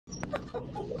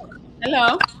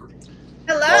Hello. My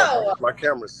Hello. my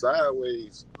camera's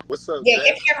sideways. What's up, Yeah,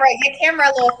 Jack? your camera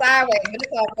a little sideways, but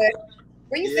it's all good.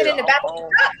 Were you Yeah, sitting in the I'm back of the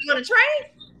on. truck? You on a train?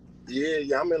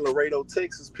 Yeah, I'm in Laredo,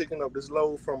 Texas, picking up this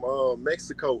load from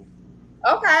Mexico.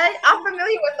 Okay, I'm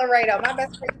familiar with Laredo. My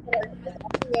best friend is Laredo.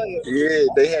 I'm familiar. Yeah,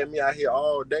 they had me out here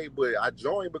all day, but I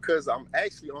joined because I'm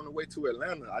actually on the way to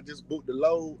Atlanta. I just booked the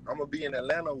load. I'm gonna be in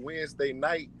Atlanta Wednesday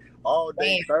night, all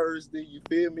day Damn, Thursday. You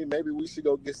feel me? Maybe we should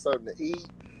go get something to eat.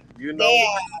 You know? damn.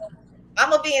 I'm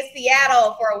gonna be in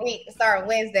Seattle for a week starting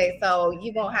Wednesday, so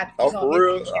you Oh, gonna for miss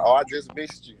real? Oh, I just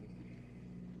missed you.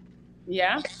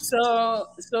 Yeah. So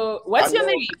I what's your know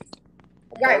name?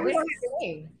 right. We don't Maurice. have to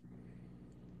name.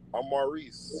 I'm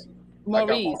Maurice. I got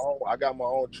my Maurice. own. I got my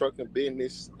own trucking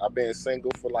business. I've been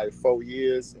single for like 4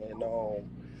 years, and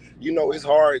it's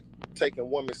hard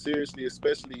taking women seriously,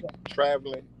 especially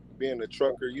traveling, being a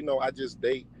trucker. I just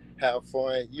date, have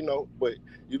fun. But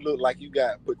you look like you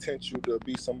got potential to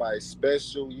be somebody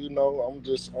special. I'm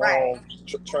just Right.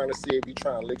 trying to see if you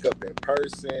trying to link up in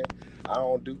person. I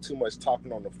don't do too much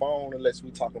talking on the phone unless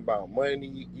we talking about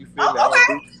money. You feel me? Oh,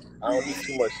 okay. I don't do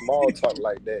too much small talk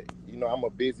like that. I'm a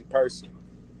busy person.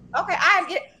 Okay, I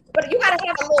get, but you gotta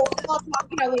have a little small talk,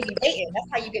 when you dating. That's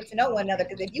how you get to know one another.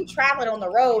 Because if you traveling on the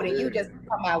road and you Yeah. just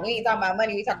we ain't talking about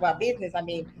money, we talk about business. I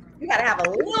mean, you gotta have a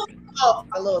little talk,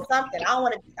 a little something. I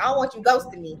don't want you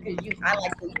ghosting me because I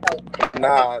like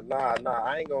Nah.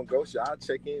 I ain't gonna ghost you. I'll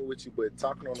check in with you, but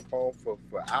talking on the phone for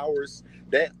hours,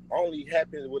 that only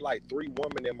happened with like 3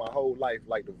 women in my whole life.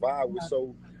 Like the vibe was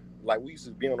so, like we used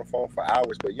to be on the phone for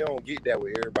hours, but you don't get that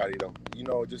with everybody though.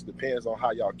 It just depends on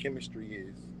how y'all chemistry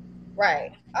is.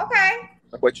 right. Okay.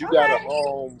 But Okay.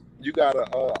 you got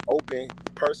a open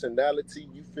personality.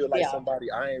 You feel like Yeah. somebody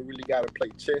I ain't really gotta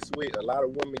play chess with. A lot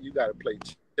of women you gotta play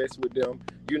chess with them.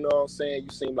 You know what I'm saying? You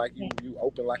seem like you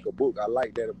open like a book. I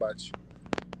like that about you.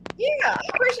 Yeah, I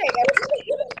appreciate that.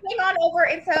 You can swing on over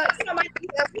into, my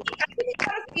details. We can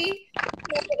kind of see,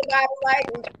 what the vibe is like.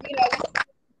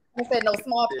 I said no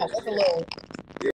small talk. That's a little